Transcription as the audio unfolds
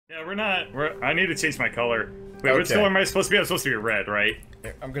Yeah, we're not. I need to change my color. Wait, Okay. which color am I supposed to be? I'm supposed to be red, right?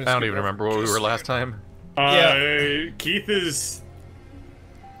 Here, I'm gonna I don't even remember what we were last time. Keith is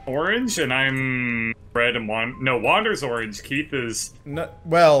orange, and I'm red, and Wander's orange. Keith is. No,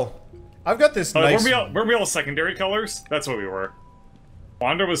 well, I've got this nice. Were we all secondary colors? That's what we were.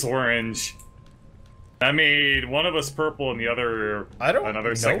 Wander was orange. That made one of us purple and the other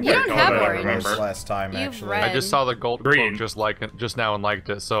another secondary You don't color have that I orange. remember. Last time, You've actually. red. I just saw the gold Green. cloak just now and liked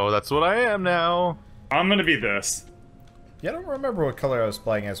it, so that's what I am now. I'm gonna be this. Yeah, I don't remember what color I was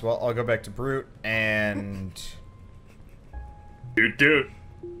playing as. Well, I'll go back to Brute, and... Dude.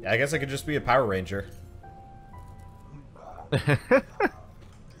 I guess I could just be a Power Ranger.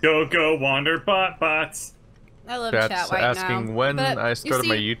 Go, Wander, bots. I love Chat's chat right asking now. when But I started you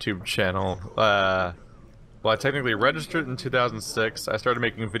my see, YouTube channel. Well, I technically registered in 2006. I started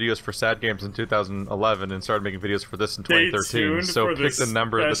making videos for Sad Games in 2011 and started making videos for this in 2013. Stay tuned So for pick the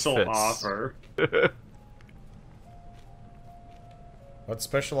number that special fits. offer. What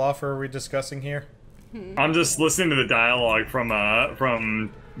special offer are we discussing here? I'm just listening to the dialogue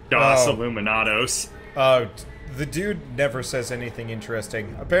from Dos Illuminados. The dude never says anything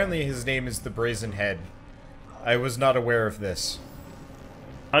interesting. Apparently his name is the Brazen Head. I was not aware of this.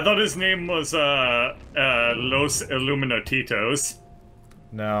 I thought his name was Los Illuminatitos.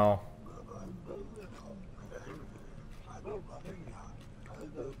 No.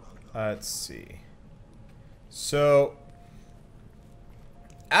 Let's see. So,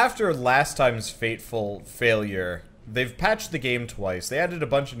 after last time's fateful failure, they've patched the game twice. They added a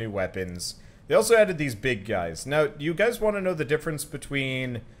bunch of new weapons. They also added these big guys. Now, you guys want to know the difference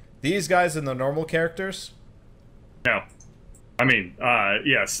between these guys and the normal characters? No. I mean,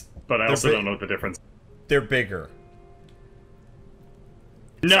 yes, but I also don't know what the difference is. They're bigger.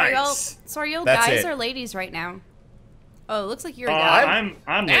 Nice! So are you That's guys it. or ladies right now? Oh, it looks like you're a guy.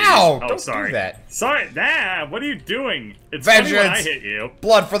 I'm ladies. Ow! Oh, Don't sorry. do that. Sorry, what are you doing? It's funny when I hit you.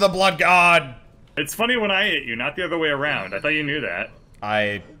 Blood for the blood god! It's funny when I hit you, not the other way around. I thought you knew that.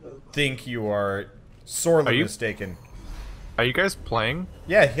 I think you are sorely mistaken. Are you guys playing?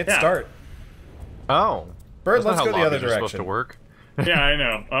 Yeah, hit start. Oh. Bird, That's not let's how go the other lobbies are supposed direction. to work. Yeah, I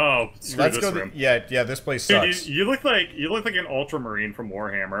know. Oh, screw Let's this go. room. Yeah, this place Dude, sucks. you look like an ultramarine from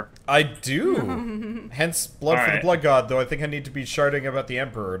Warhammer. I do. Hence, blood for the Alright. blood god. Though I think I need to be sharding about the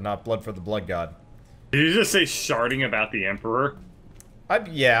emperor, not blood for the blood god. Did you just say sharding about the Emperor?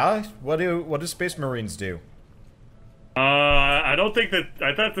 Yeah. What do Space Marines do? I don't think that.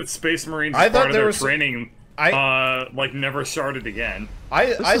 I thought that Space Marines I as thought part of there their was- training, like never sharded again.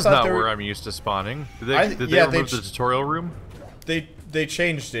 This I is thought not there where were, I'm used to spawning. Did they, I- did yeah, they they remove the tutorial room? they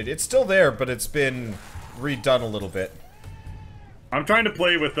changed it. It's still there, but it's been redone a little bit. I'm trying to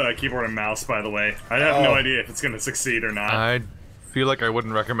play with keyboard and mouse, by the way. I have no idea if it's going to succeed or not. I feel like I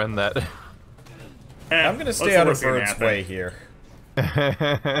wouldn't recommend that. I'm gonna stay out of Bird's way here.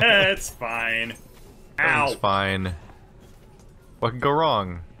 It's fine. Ow. It's fine. What can go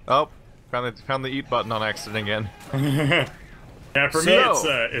wrong? Oh, found the eat button on accident again. Yeah, for me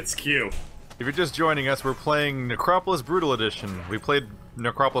it's Q. If you're just joining us, we're playing Necropolis Brutal Edition. We played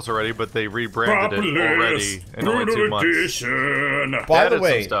Necropolis already, but they rebranded it already in only 2 months. Edition. By the Added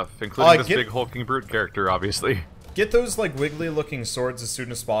way, some stuff, including this get- big hulking brute character, obviously. Get those, like, wiggly-looking swords as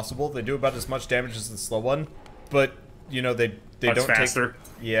soon as possible. They do about as much damage as the slow one, but, you know, they Much don't faster. take...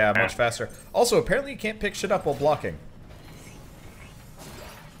 Yeah, much faster. Also, apparently you can't pick shit up while blocking.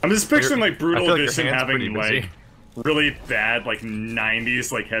 I'm just picturing like I Brutal feel like your Edition hand's pretty having busy. like really bad like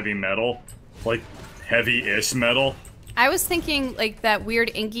 90s like heavy metal, like heavy-ish metal. I was thinking like that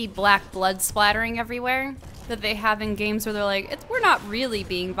weird inky black blood splattering everywhere that they have in games where they're like, we're not really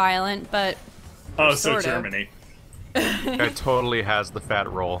being violent, but Oh, so sort of. Germany. Guy totally has the fat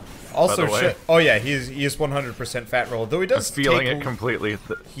roll. Also, by the way. shit. Oh yeah, he is 100% fat roll. Though he I'm does feeling take it completely.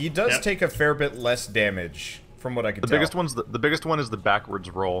 he does Yep. take a fair bit less damage from what I can The tell. biggest one is the backwards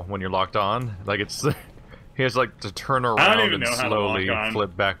roll when you're locked on. Like it's he has like to turn don't around even and know how to slowly lock on. flip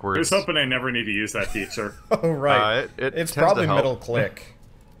I backwards. was hoping I never need to use that feature. Oh right, it it's tends to probably help. middle click.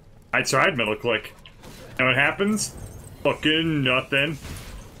 I tried middle click. And what happens? Fucking nothing.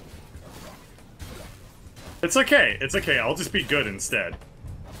 It's okay. It's okay. I'll just be good instead.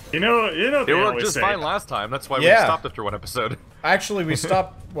 You know what It they worked always just say. fine last time. That's why Yeah. we stopped after one episode. Actually, we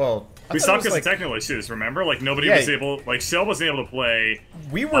stopped. Well, I We thought stopped it was because like, of technical issues, remember? Like, nobody Yeah. was able... Like, Shell wasn't able to play.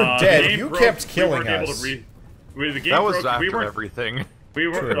 we were The dead. game You broke, kept we killing weren't able us. to the game That was broke. after We weren't, everything. we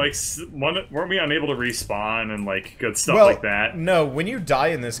weren't True. like, weren't we unable to respawn and, like, good stuff Well, like that? no, when you die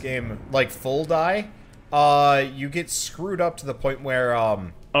in this game, like full die, you get screwed up to the point where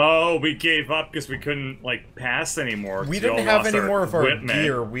Oh, we gave up because we couldn't, like, pass anymore. We didn't have any more of our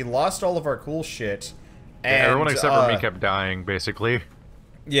gear. We lost all of our cool shit. And, yeah, everyone except for me kept dying, basically.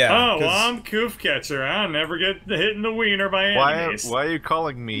 Yeah. Oh, well, I'm Coof Catcher. I never get hit in the wiener by enemies. Why are you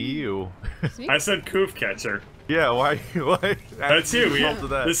calling me you? I said Coof Catcher. Yeah, why? That's you.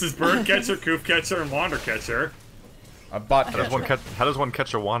 That. This is Bird Catcher, Coof Catcher, and Wander Catcher. A bot catcher. How does one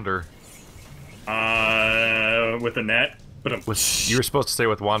catch a wander? With a net. But you were supposed to say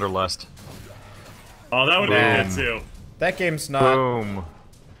with Wanderlust. Oh, that would be good too. That game's not. Boom.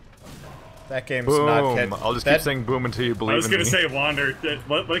 That game's boom. not. I'll just keep saying boom until you believe in me. I was gonna say Wander.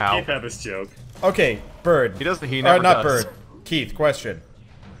 Let Keith have his joke. Okay, Bird. He doesn't. He never not does. Bird. Keith, question.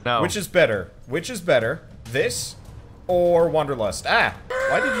 No. Which is better? Which is better? This or Wanderlust? Ah,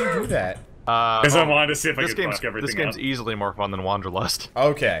 why did you do that? Because I wanted to see if I could fuck everything This game's up. easily more fun than Wanderlust.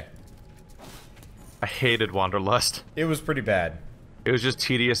 Okay. I hated Wanderlust. It was pretty bad. It was just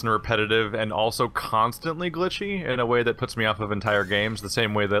tedious and repetitive, and also constantly glitchy in a way that puts me off of entire games. The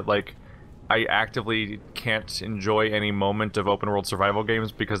same way that, like, I actively can't enjoy any moment of open world survival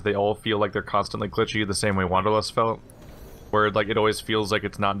games because they all feel like they're constantly glitchy the same way Wanderlust felt. Where, like, it always feels like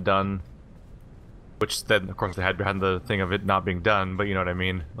it's not done. Which then, of course, they had behind the thing of it not being done, but you know what I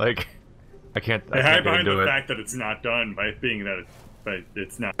mean? Like, I can't hide behind do the it. fact that it's not done by being that but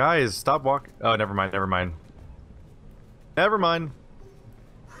it's not. Guys, stop walking. Oh, never mind, never mind. Never mind.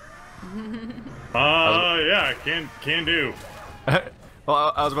 Yeah, can do.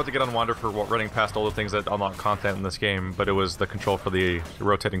 Well, I was about to get on Wander for running past all the things that unlock content in this game, but it was the control for the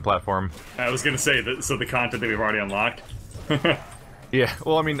rotating platform. I was gonna say that, so the content that we've already unlocked. Yeah,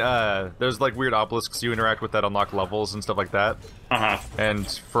 well, I mean, there's like weird obelisks you interact with that unlock levels and stuff like that. And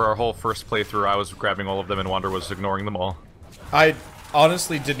for our whole first playthrough, I was grabbing all of them and Wander was ignoring them all. I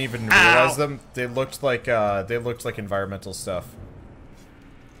honestly didn't even realize them. They looked like environmental stuff.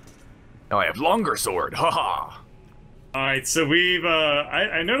 Now I have longer sword, haha! Alright, so we've,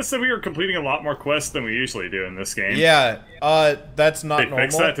 I noticed that we were completing a lot more quests than we usually do in this game. Yeah, that's not normal. They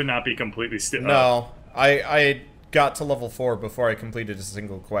fixed that to not be completely No, I got to level 4 before I completed a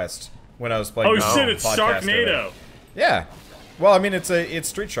single quest when I was playing. Oh shit, it's Sharknado! Yeah. Well, I mean, it's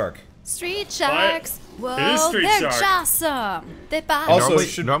Street Shark. Street Sharks! Whoa, it is Street they're Shark. awesome! They buy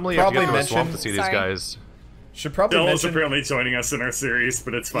Also, normally you have to get to a swamp to see these guys. Should probably Dylan's mention... apparently joining us in our series,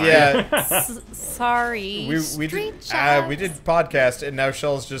 but it's fine. Yeah. Sorry. We did podcast, and now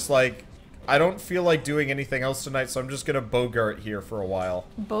Shell's just like, I don't feel like doing anything else tonight, so I'm just gonna Bogart here for a while.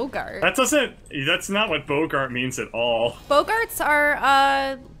 Bogart? That's not what Bogart means at all. Bogarts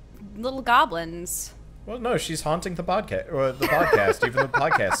are, little goblins. Well, no, she's haunting the podcast, even though the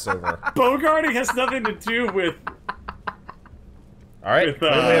podcast's over. Bogarting has nothing to do with... Alright,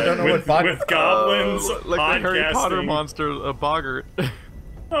 clearly I don't know with goblins, like the Harry Potter monster, a Bogart.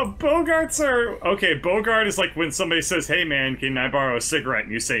 Oh, Bogarts are... Okay, Bogart is like when somebody says, hey man, can I borrow a cigarette?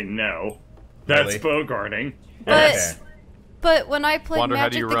 And you say no. That's Bogarting. But when I played Wander,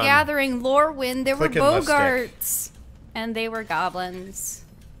 Magic the Gathering Lorwyn, there were Bogarts. And they were goblins.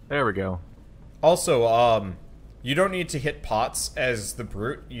 There we go. Also, you don't need to hit pots as the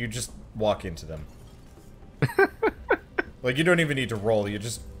brute, you just walk into them. Like, you don't even need to roll, you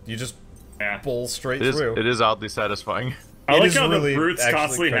just bowl straight through. It is oddly satisfying. I like how the brutes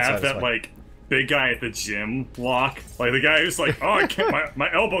constantly have that, like, big guy at the gym walk. Like, the guy who's like, oh, I can't,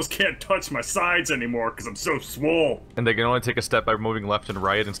 my elbows can't touch my sides anymore because I'm so swole. And they can only take a step by moving left and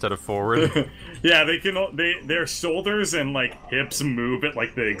right instead of forward. Yeah, their shoulders and, like, hips move at,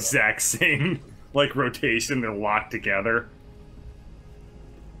 like, the exact same, like, rotation. They're locked together.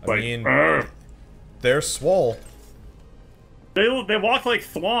 I mean, they're swole. They walk like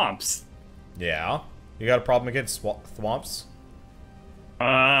thwomps. Yeah. You got a problem against thwomps?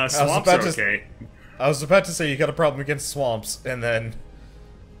 Swamps are okay. I was about to say you got a problem against swamps, and then...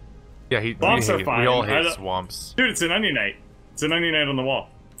 Yeah, swamps are fine. We all hate swamps. Dude, it's an onion knight. It's an onion knight on the wall.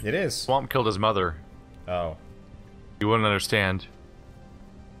 It is. Swamp killed his mother. Oh. You wouldn't understand.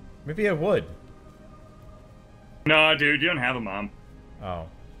 Maybe I would. No, dude, you don't have a mom. Oh.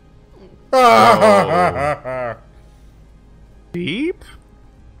 Oh. Beep?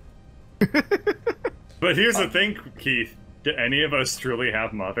 But here's the thing, Keith. Do any of us truly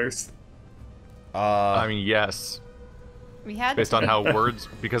have mothers? I mean, yes. We had based on how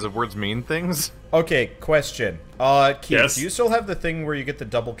because of words mean things? Okay, question. Keith, yes? do you still have the thing where you get the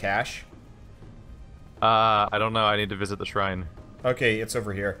double cash? I don't know. I need to visit the shrine. Okay, it's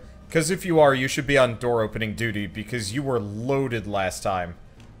over here. Because if you are, you should be on door opening duty, because you were loaded last time.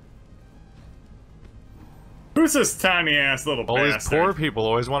 Who's this tiny ass little All bastard? these poor people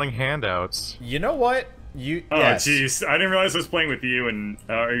always wanting handouts. You know what? You. Oh, yes. jeez. I didn't realize I was playing with you and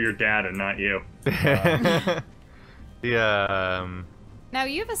or your dad and not you. Yeah. Now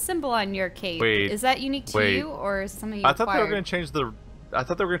you have a symbol on your cape. Wait, is that unique to you, or is something you I thought they were acquired? going to change the. I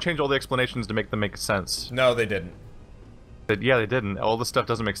thought they were going to change all the explanations to make them make sense. No, they didn't. Yeah, they didn't. All this stuff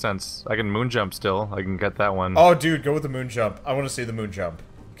doesn't make sense. I can moon jump still. I can get that one. Oh, dude, go with the moon jump. I want to see the moon jump.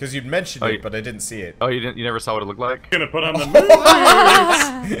 Because you'd mentioned it, you- but I didn't see it. Oh, you didn't? You never saw what it looked like? Gonna put on the moon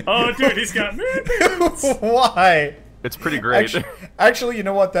boots. Oh, dude, he's got moon boots. Why? It's pretty great. Actually, you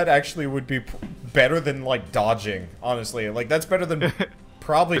know what? That actually would be better than, like, dodging, honestly. Like, that's better than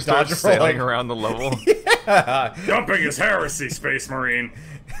probably Just start dodging sailing around the level. Yeah. Jumping is heresy, Space Marine.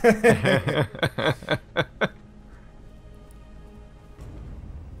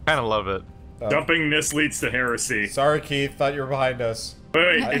 Kind of love it. Jumpingness leads to heresy. Sorry, Keith. Thought you were behind us.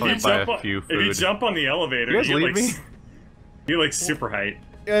 Wait, I if you, only buy jump a on, few if you food. jump on the elevator, You guys you leave like me? you like super height.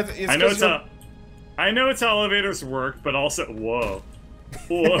 It's I know 'cause it's you're- how I know it's how elevators work, but also whoa.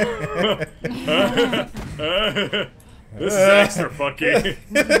 Whoa. This is extra fucking.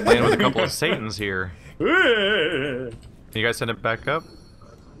 Playing with a couple of Satans here. Yeah, You guys send it back up?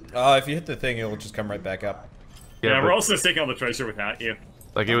 if you hit the thing, it'll just come right back up. but, we're also taking all the treasure without you.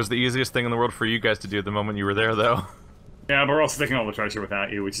 like it was the easiest thing in the world for you guys to do the moment you were there, though. Yeah, but we're also taking all the treasure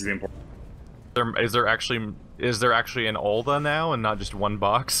without you, which is the important. Is there actually an Olda now and not just one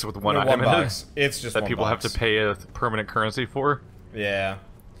box with one No, item in box. It's just that one people box. have to pay a permanent currency for? Yeah.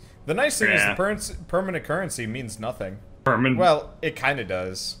 The nice thing Yeah. is the permanent currency means nothing. Permanent. Well, it kind of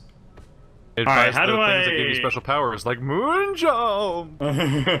does. It Alright, buys how the do things that give you I- special powers, like moon jump.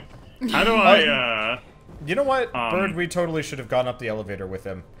 How do I? You know what, Um, Bird? We totally should have gone up the elevator with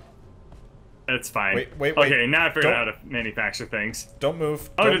him. It's fine. Wait. Okay, now I figured Don't- out how to manufacture things. Don't move.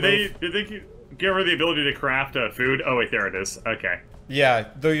 Oh, Don't did move. they give her the ability to craft food? Oh wait, there it is. Okay. Yeah,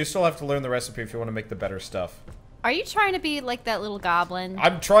 though you still have to learn the recipe if you want to make the better stuff. Are you trying to be like that little goblin?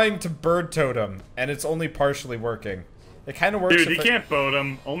 I'm trying to bird totem, and it's only partially working. It kind of works. Dude, if you can't boat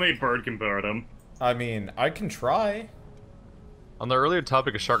him. Only a bird can boat him. I mean, I can try. On the earlier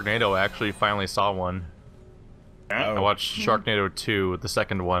topic of Sharknado, I actually finally saw one. Yeah. I watched Sharknado 2, the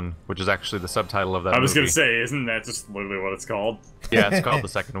second one, which is actually the subtitle of that I was movie. gonna say, isn't that just literally what it's called? Yeah, it's called the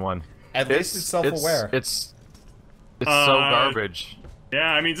second one. At least it's self-aware. It's so garbage.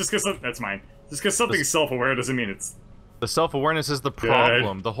 Yeah, I mean, just because that's mine. Just because something's self-aware doesn't mean it's. The self-awareness is the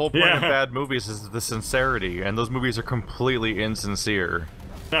problem. Good. The whole point of Yeah. bad movies is the sincerity, and those movies are completely insincere.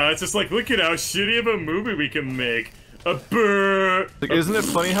 No, it's just like, look at how shitty of a movie we can make. A burr. Like, isn't it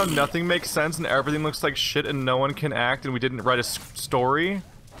funny how nothing makes sense and everything looks like shit and no one can act and we didn't write a story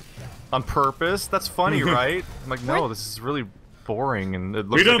on purpose? That's funny, right? I'm like, no, this is really boring and it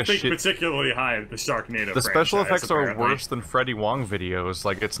looks We don't like a think shit. particularly high of the Sharknado The special franchise, effects are apparently. worse than Freddie Wong videos.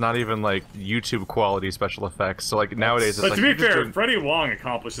 Like, it's not even like YouTube quality special effects. So like nowadays, it's But like to be you're just fair, doing- Freddie Wong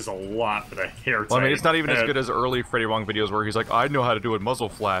accomplishes a lot for the hair. Well, I mean, it's not even as good as early Freddie Wong videos where he's like, I know how to do a muzzle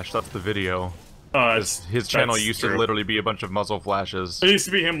flash. That's the video. His channel used to literally be a bunch of muzzle flashes. It used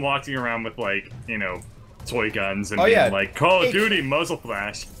to be him walking around with, like, you know, toy guns and Oh, being yeah. like, Call Hey, of Duty muzzle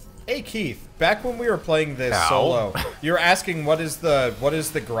flash. Hey Keith, back when we were playing this Ow. solo, you were asking what is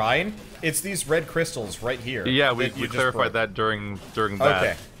the grind? It's these red crystals right here. Yeah, we that you just clarified broke. that during that.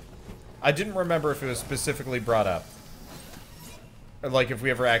 Okay. I didn't remember if it was specifically brought up. Or like if we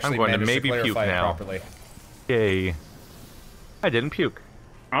ever actually going to managed maybe puke clarify it now. properly. Yay. I didn't puke.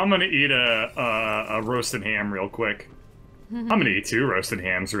 I'm gonna eat a roasted ham real quick. I'm gonna eat 2 roasted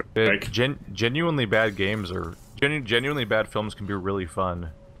hams real quick. Genuinely bad games or genuinely bad films can be really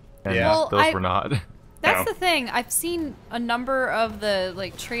fun. And Yeah. Well, those were not. That's No. the thing. I've seen a number of the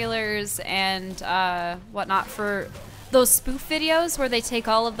like trailers and whatnot for those spoof videos where they take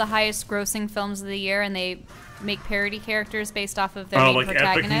all of the highest grossing films of the year and they make parody characters based off of their Oh, main like epic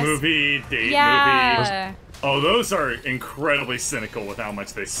protagonist. movie, date movie. Yeah. Oh, those are incredibly cynical with how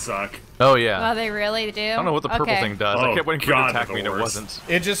much they suck. Oh yeah. Well, they really do. I don't know what the purple thing does. I Oh, kept waiting for it God, to attack they're me and the it worst. wasn't.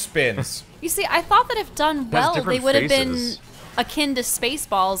 It just spins. You see, I thought that if done well, they different would have been faces. akin to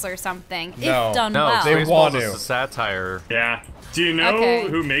Spaceballs or something. No. If done No, well. They want Spaceballs is to. a satire. Yeah. Do you know Okay.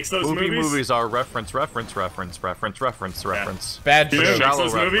 who makes those Movies are reference. Bad Do you know who joke. makes Shallow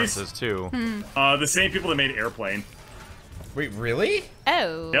those movies? references too. The same people that made Airplane. Wait, really?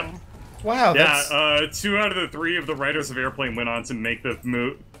 Oh. Yep. Wow, that's... Yeah, 2 out of the 3 of the writers of Airplane went on to make the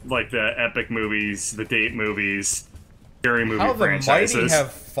the epic movies, the date movies, scary movie how the franchises. mighty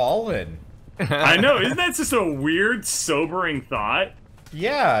have fallen. I know, isn't that just a weird, sobering thought?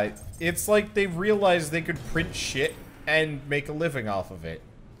 Yeah, it's like they realized they could print shit and make a living off of it.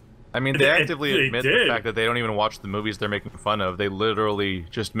 I mean, they actively admit did. the fact that they don't even watch the movies they're making fun of. They literally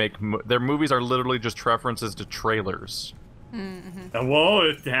just make... their movies are literally just references to trailers. Well,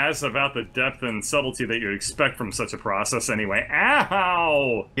 it has about the depth and subtlety that you'd expect from such a process anyway.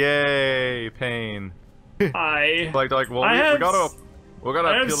 Ow! Yay, pain. I... Well, we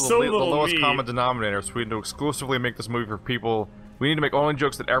gotta appeal to the lowest common denominator, so we need to exclusively make this movie for people. We need to make only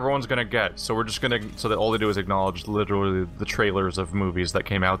jokes that everyone's gonna get, so we're just gonna, so that all they do is acknowledge literally the trailers of movies that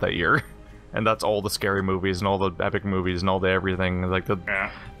came out that year. And that's all the scary movies and all the epic movies and all the everything. Like,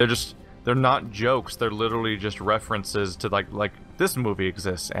 they're not jokes, they're literally just references to, like, this movie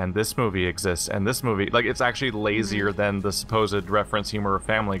exists, and this movie exists, and this movie. Like, it's actually lazier than the supposed reference humor of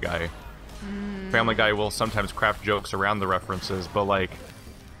Family Guy. Family Guy will sometimes craft jokes around the references, but, like,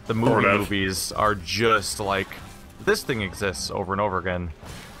 the movies are just, like, this thing exists over and over again.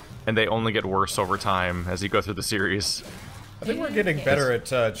 And they only get worse over time as you go through the series. I think we're getting better at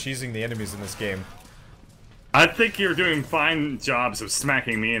cheesing the enemies in this game. I think you're doing fine jobs of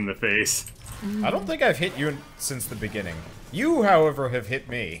smacking me in the face. I don't think I've hit you since the beginning. You, however, have hit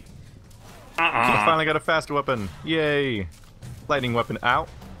me. I finally got a fast weapon. Yay. Lightning weapon out.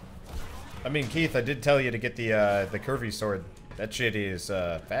 I mean, Keith, I did tell you to get the curvy sword. That shit is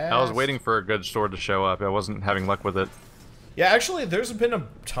fast. I was waiting for a good sword to show up. I wasn't having luck with it. Yeah, actually, there's been a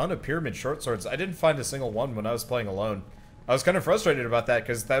ton of pyramid short swords. I didn't find a single one when I was playing alone. I was kind of frustrated about that,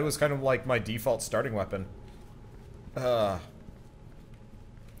 because that was kind of like my default starting weapon. I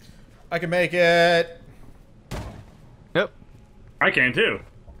can make it! Yep. I can too.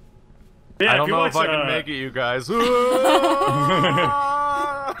 Yeah, I don't know if I can make it, you guys.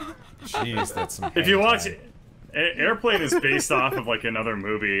 Jeez, that's some If you watch it, Airplane is based off of, like, another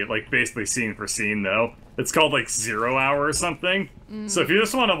movie, like, basically scene for scene, though. It's called, like, 0 Hour or something. So if you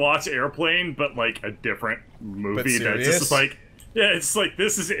just want to watch Airplane, but, like, a different movie that's just, like... Yeah, it's like,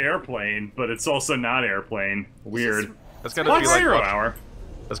 this is Airplane, but it's also not Airplane. Weird. That's gotta be like 0 Hour.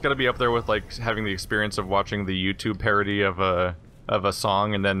 That's gotta be up there with, like, having the experience of watching the YouTube parody of a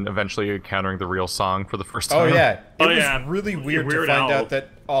song and then eventually encountering the real song for the first time. Oh yeah, it was really weird to find out that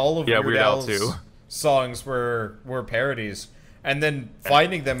all of Weird Al's songs were parodies, and then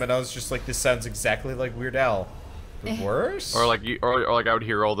finding them, and I was just like, this sounds exactly like Weird Al. Worse? Or like I would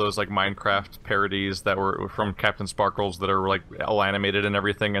hear all those like Minecraft parodies that were from Captain Sparkles that are like all animated and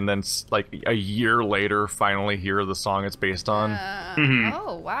everything, and then like a year later finally hear the song it's based on.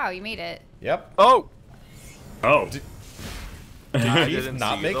 Oh wow, you made it. Yep. Oh. I didn't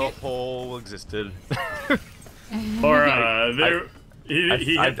not see make the it? hole existed. Or I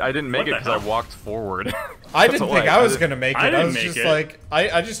didn't make it because I walked forward. I didn't think I was gonna make it. I was make just it. like,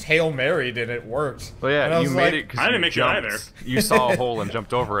 I just Hail Married and it worked. Well, yeah, you made it because I didn't make it either. You saw a hole and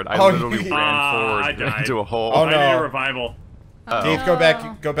jumped over it. I Oh, literally you- ran forward I died. into a hole. Oh, no. I need a revival. Keith, go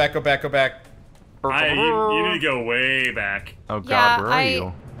back, go back, go back, go back. You need to go way back. Oh god, Yeah, where are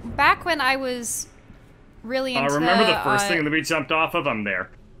you? Back when I was really into... Remember the first thing that we jumped off of? I'm there.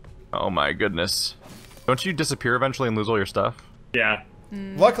 Oh my goodness. Don't you disappear eventually and lose all your stuff? Yeah.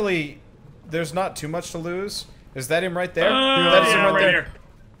 Luckily, there's not too much to lose. Is that him right there? That That is him right there. here.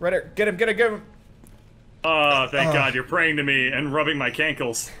 Right there. Get him, get him, get him. Oh, thank God, you're praying to me and rubbing my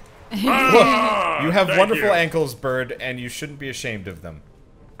cankles. Look, you have thank wonderful you. ankles, Bird, and you shouldn't be ashamed of them.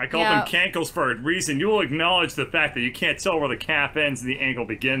 I call them cankles for a reason. You will acknowledge the fact that you can't tell where the calf ends and the ankle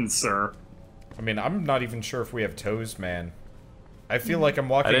begins, sir. I mean, I'm not even sure if we have toes, man. I feel like I'm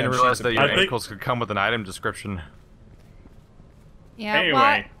walking I didn't on realize sheets that of your paper. ankles could come with an item description. Yeah,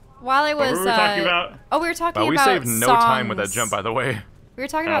 Anyway. while I was... What were we talking about? Oh, we were talking Wow, we about saved no time with that songs. jump, by the way. We were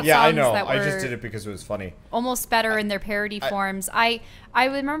talking about Yeah, songs I know. that were I just did it because it was funny. almost better in their parody forms. I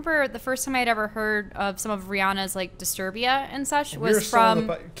remember the first time I'd ever heard of some of Rihanna's like Disturbia and such We're was still on from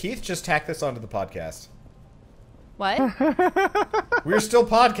the Keith just tacked this onto the podcast. what? We're still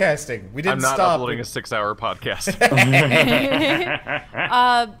podcasting. We didn't I'm not stop. uploading a 6-hour podcast.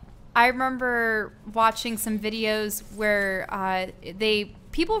 I remember watching some videos where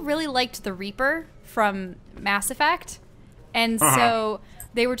people really liked the Reaper from Mass Effect, and so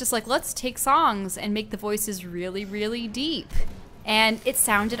they were just like, let's take songs and make the voices really, really deep, and it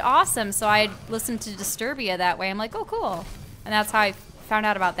sounded awesome. So I listened to Disturbia that way. I'm like, oh, cool, and that's how I found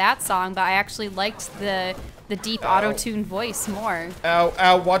out about that song. But I actually liked the deep auto-tuned voice more. Ow,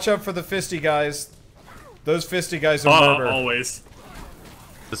 ow! Watch out for the fisty guys. Those fisty guys are murder. Always.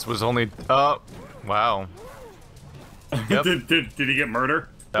 This was only... wow. Yep. Did he get murder?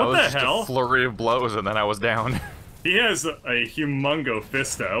 That what was the just hell? a flurry of blows, and then I was down. He has a humongo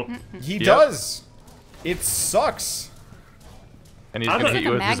fisto. He does. It sucks. And he's How's gonna it hit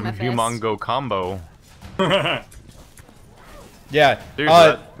you with like a his magma fist? humongo combo. Yeah. Dude,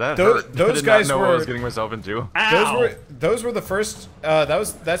 that hurt. Those I did guys not know what I were. was getting myself into. Ow! Those were the first.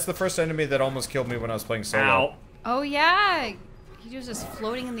 That's the first enemy that almost killed me when I was playing solo. Ow. Oh yeah, he was just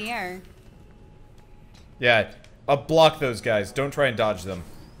floating in the air. Yeah. Block those guys. Don't try and dodge them.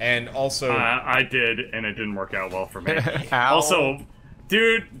 And also. I did, and it didn't work out well for me. Ow. Also,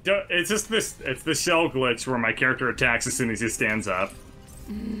 dude, it's just this. It's the shell glitch where my character attacks as soon as he stands up.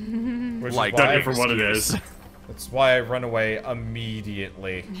 Which Like, is why, Dug it for what it is. that's why I run away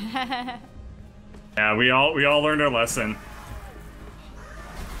immediately. Yeah, we all learned our lesson.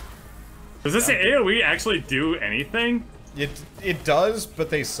 Does this AoE actually do anything? It does, but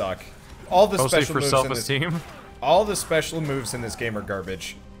they suck. All the Mostly special for moves self-esteem. all the special moves in this game are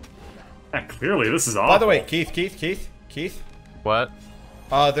garbage. Yeah, clearly, this is awful. By the way, Keith. What?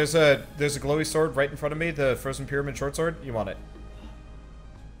 There's a glowy sword right in front of me. The Frozen Pyramid short sword. You want it?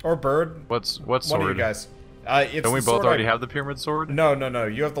 Or bird? What sword? One of you guys. It's Don't we the both sword already have the pyramid sword? No.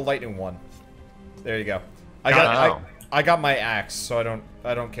 You have the lightning one. There you go. Oh. I got my axe, so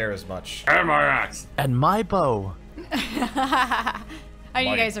I don't care as much. And my axe. And my bow. I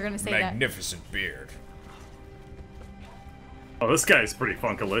knew you guys were gonna say that. Magnificent beard. Oh, this guy's pretty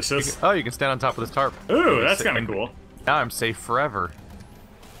funkalicious. Oh, you can stand on top of this tarp. Ooh, that's kind of cool. Now I'm safe forever.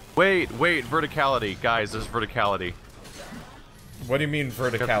 Wait, verticality. Guys, there's verticality. What do you mean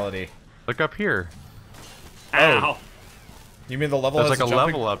verticality? Look up here. Ow. You mean the level There's has like a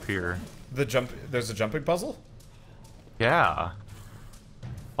jumping, level up here. There's a jumping puzzle? Yeah.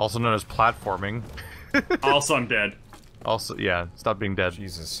 Also known as platforming. Also, I'm dead. Also, yeah, stop being dead.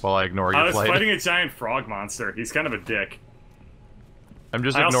 Jesus. While I ignore I your was flight. fighting a giant frog monster. He's kind of a dick. I'm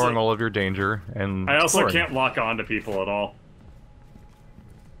just I also- ignoring all of your danger and I also exploring. can't lock on to people at all.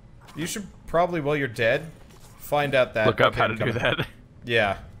 You should probably, while you're dead, find out that. look up okay, how I'm to do coming. that.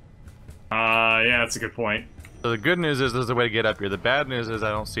 Yeah. Yeah, that's a good point. So the good news is there's a way to get up here. The bad news is I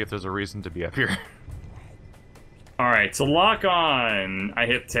don't see if there's a reason to be up here. Alright, so lock on. I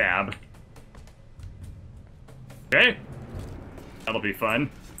hit tab. Okay. That'll be fun.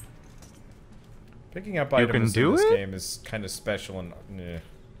 Picking up You can items do in this it? game is kind of special and.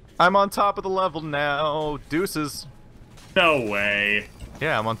 I'm on top of the level now. Deuces. No way.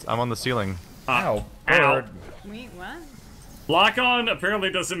 Yeah, I'm on the ceiling. Ow. Ow. Bird. Wait, what? Lock on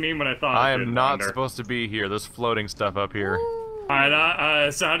apparently doesn't mean what I thought I it am did, not Wonder. supposed to be here. There's floating stuff up here.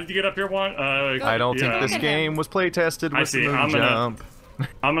 Alright, so how did you get up here, Juan? I don't think this Look at game him. was play tested I with see, the moon I'm gonna- jump.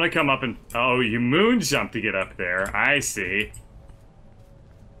 I'm gonna come up and... Oh, you moon jump to get up there. I see.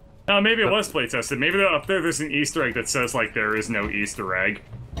 No, maybe it was playtested. Maybe up there there's an Easter egg that says, like, there is no Easter egg.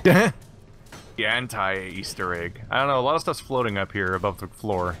 The anti-Easter egg. I don't know, a lot of stuff's floating up here above the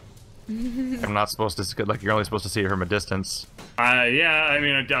floor. I'm not supposed to, like, you're only supposed to see it from a distance. Yeah, I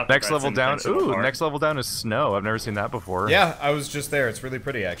mean, I doubt that Next that's level down, intentional ooh, part. next level down is snow. I've never seen that before. Yeah, I was just there. It's really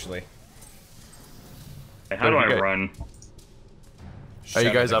pretty, actually. How do I Okay. run? Are you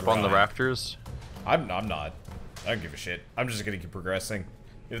Shadow guys the up on the grind. rafters? I'm not. I don't give a shit. I'm just gonna keep progressing.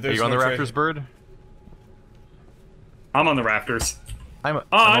 If Are there's you on no the tra- rafters, Bird? I'm on the rafters. I'm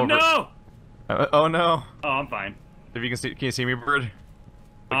Oh, over- no! Oh no! Oh, I'm fine. If you can see, can you see me, Bird?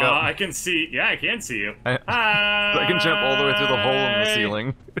 Look up. I can see... Yeah, I can see you. I Hi! can jump all the way through the hole in the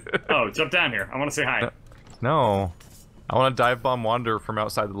ceiling. Oh, jump down here. I want to say hi. No. I want to dive bomb Wander from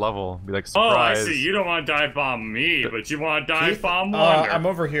outside the level. Be like, Oh, I surprise. see. You don't want to dive bomb me, but you want to dive Keith? bomb Wander. I'm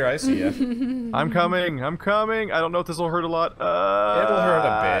over here. I see ya. I'm coming. I'm coming. I don't know if this will hurt a lot. It'll hurt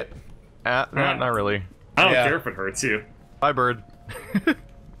a bit. Not really. I don't Yeah. care if it hurts you. Bye, Bird.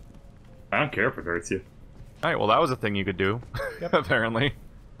 I don't care if it hurts you. Alright, well, that was a thing you could do. Yep. Apparently.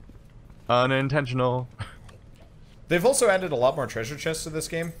 Unintentional. They've also added a lot more treasure chests to this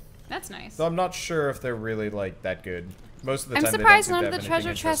game, That's nice. so I'm not sure if they're really like that good. Most of the I'm time, surprised they don't none seem of to the have treasure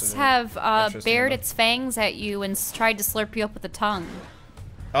anything chests interesting in have interesting bared enough. its fangs at you and tried to slurp you up with the tongue.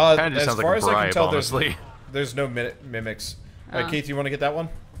 Kinda just as sounds like far a as I can bribe, tell, honestly. there's no mimics. Oh. Keith, you want to get that one?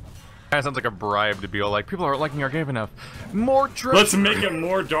 Kinda sounds like a bribe to be all like, people aren't liking our game enough. More treasure! Let's make it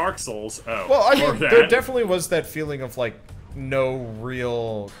more Dark Souls. Oh, Well, I or mean, that. there definitely was that feeling of like no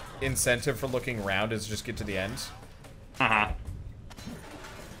real incentive for looking around is just get to the end, Uh-huh.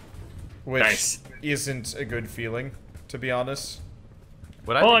 which Nice. isn't a good feeling, to be honest.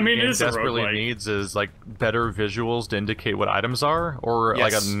 What I Well, think I mean, the it game is a desperately roguelike. needs is like better visuals to indicate what items are, or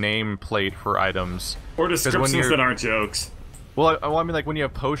like a Yes. nameplate for items. Or when descriptions you're- that aren't jokes. Well, I mean, like when you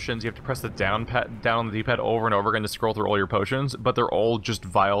have potions, you have to press the down on the D-pad over and over again to scroll through all your potions, but they're all just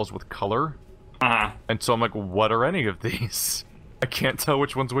vials with color. Uh-huh. And so I'm like, what are any of these? I can't tell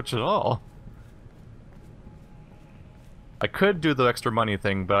which one's which at all. I could do the extra money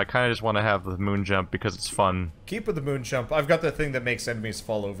thing, but I kind of just want to have the moon jump because it's fun. Keep with the moon jump. I've got the thing that makes enemies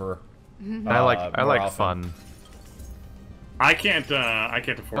fall over. I like fun. I can't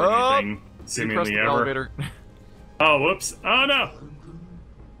afford anything You pressed seemingly the ever. elevator. Oh, whoops! Oh no!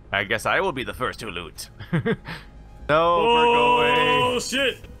 I guess I will be the first to loot. No, Bert, go away. Oh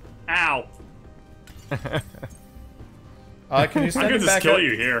shit! Ow! Can you I send could it just back kill up?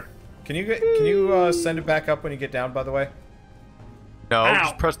 you here. Can you send it back up when you get down? By the way. No, Ow.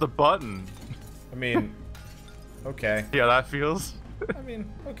 just press the button. I mean, okay. Yeah, that feels. I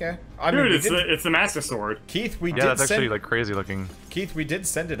mean, okay. I Dude, mean, it's the Master Sword. Keith, we Yeah, did that's send actually like crazy looking. Keith, we did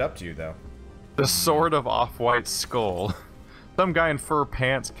send it up to you though. The Sword of Off-White Skull. Some guy in fur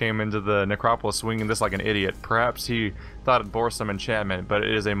pants came into the Necropolis swinging this like an idiot. Perhaps he thought it bore some enchantment, but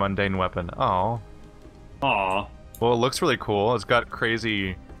it is a mundane weapon. Oh. Aw. Well, it looks really cool. It's got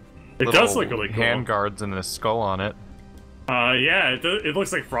crazy. It does look really cool. Hand guards and a skull on it. Yeah, it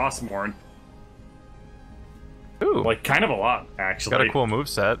looks like Frostmourne. Ooh, Like, kind of a lot, actually. got a cool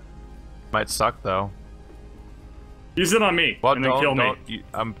moveset. Might suck though. Use it on me, Well, and then kill me.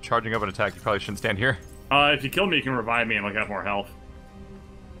 I'm charging up an attack. You probably shouldn't stand here. If you kill me, you can revive me and like have more health.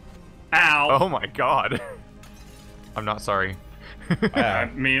 Ow! Oh my god. I'm not sorry. I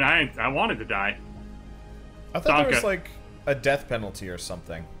mean, I wanted to die. I thought there was Donka. like a death penalty or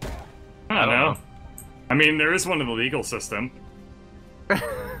something. I don't know. know. I mean, there is one in the legal system.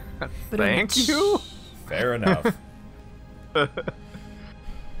 Thank you. Fair enough.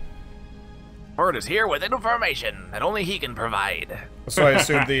 Bert is here with information that only he can provide. So I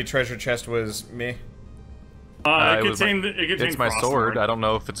assume the treasure chest was me. It It was contained It's my sword. I don't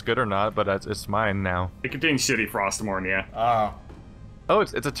know if it's good or not, but it's mine now. It contains shitty Frostmourne, yeah. Ah. Oh,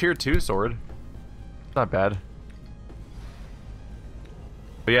 it's a tier 2 sword. It's not bad.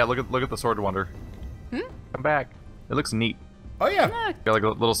 But yeah, look at the sword wonder. Come back. It looks neat. Oh yeah. Got like a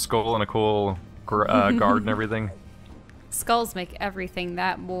little skull and a cool guard and everything. Skulls make everything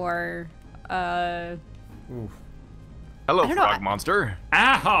that more. Oof. Hello, I don't know, frog monster.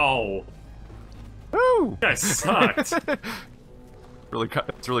 Ow! Woo! You guys sucked.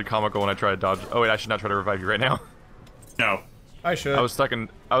 It's really comical when I try to dodge. Oh wait, I should not try to revive you right now. No. I should. I was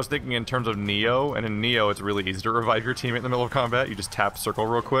thinking in terms of Neo, and in Neo it's really easy to revive your teammate in the middle of combat. You just tap circle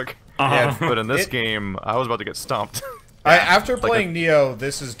real quick. Yeah. But in this It- game, I was about to get stomped. After playing Neo,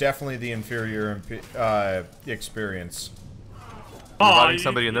 this is definitely the inferior experience. Reviving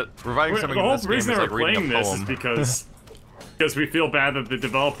somebody in the this whole game reason is they like were reading playing a this poem. is because we feel bad that the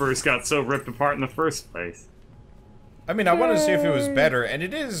developers got so ripped apart in the first place. I mean, I wanted to see if it was better, and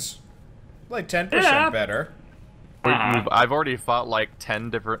it is like 10% Yeah. better. I've already fought like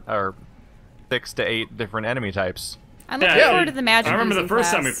 10 different, or 6 to 8 different enemy types. I'm looking Yeah, forward to the magic. I remember the using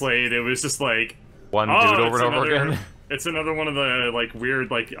first time we class. played, it was just like, One oh, dude over it's and over another- again. It's another one of the like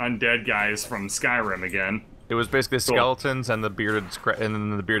weird like undead guys from Skyrim again. It was basically skeletons and the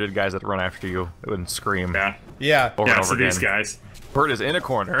bearded guys that run after you. It would scream. Yeah. Yeah. Over Yeah, and so over these again. guys. Bert is in a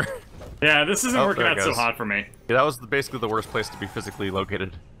corner. Yeah, this isn't Oh, working there it out so goes. hot for me. Yeah, that was basically the worst place to be physically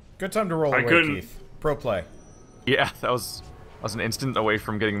located. Good time to roll I away, couldn't- Keith. Pro play. Yeah, I was an instant away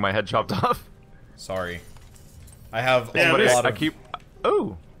from getting my head chopped off. Sorry. I have Yeah, a this- lot I of. keep.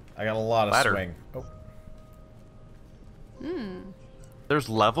 Oh, I got a lot of Ladder. swing. Oh. there's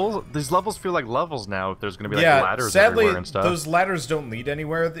levels. These levels feel like levels now. If there's gonna be like Yeah. ladders Sadly, everywhere and stuff. those ladders don't lead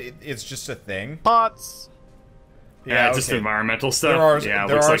anywhere. It's just a thing. Pots. Yeah, just okay. environmental stuff. There are yeah,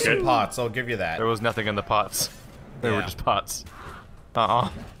 there looks are like some it. pots. I'll give you that. There was nothing in the pots. They were Yeah. just pots.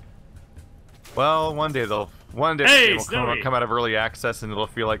 Well, one day this Hey, game will Snowy! come out of early access and it'll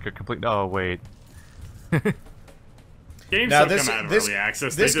feel like a complete. Oh wait. Games Now, don't this- come out of this- early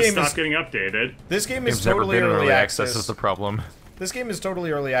access. this They just game stop is- getting updated. This game is Game's never totally been in early access. access is the problem. This game is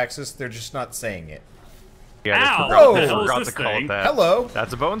totally early access. They're just not saying it. Yeah, Ow! they What the hell is forgot this to call thing? it that. Hello.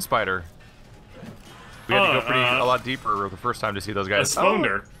 That's a bone spider. We had to go a lot deeper the first time to see those A guys.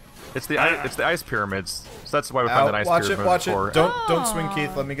 spawner. It's the ice pyramids. So that's why we found Ow, an ice watch it, pyramid watch before. it. Don't swing,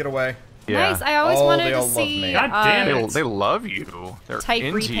 Keith. Let me get away. Yeah. Nice. I always Oh, wanted they to all love see. me. God damn it. They love you. They're Type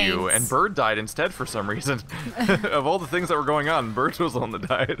into you. repaints. And Bird died instead for some reason. Of all the things that were going on, Bird was the one that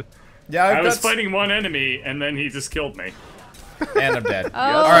died. Yeah, I was that's- fighting one enemy and then he just killed me. and I'm dead. Oh.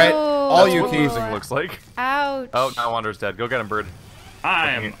 All right, all That's you, what Keith. losing looks like. Ouch. Oh, now Wander's dead. Go get him, Bird.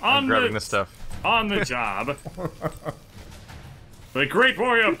 I'm I'm grabbing this stuff. on the job. The great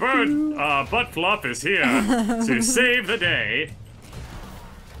warrior bird butt fluff is here to save the day.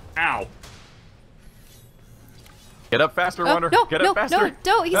 Ow. Get up faster, Oh, Wander. no, Get no, up faster. no,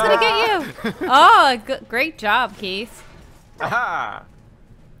 don't. He's gonna get you. Oh, great job, Keith. Aha!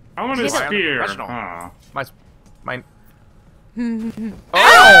 I want a Why am I spear. professional? Huh. My Oh!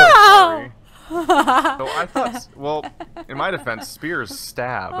 Sorry. So I thought, well, in my defense, spears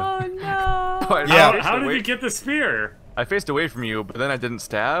stab. Oh no! But Yeah. How did you get the spear? I faced away from you, but then I didn't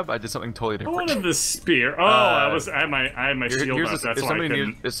stab. I did something totally I different. wanted the spear. Oh, I had my shield Here's up. That's if why I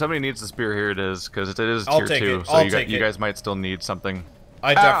couldn't. if somebody needs the spear, here it is, because it is I'll tier take 2. it. So I'll you, take you it. guys might still need something.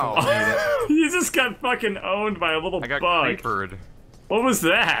 I definitely need it. You just got fucking owned by a little I got bug. creepered. What was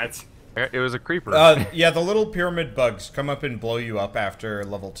that? It was a creeper. Yeah, the little pyramid bugs come up and blow you up after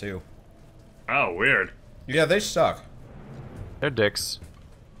level 2. Oh, weird. Yeah, they suck. They're dicks.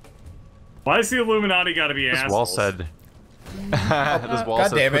 Why is the Illuminati gotta be This assholes? wall said. This wall God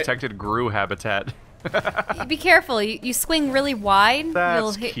says damn it. protected Gru habitat. Be careful. You swing really wide, That's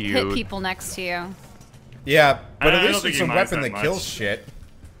you'll hit cute. people next to you. Yeah, but I at don't least think it's he a minds weapon that that kills much. shit.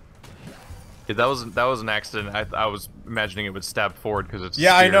 Yeah, that was an accident. I was imagining it would stab forward because it's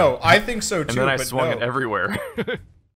Yeah, I spear. know. I think so too. And then I but swung no. it everywhere.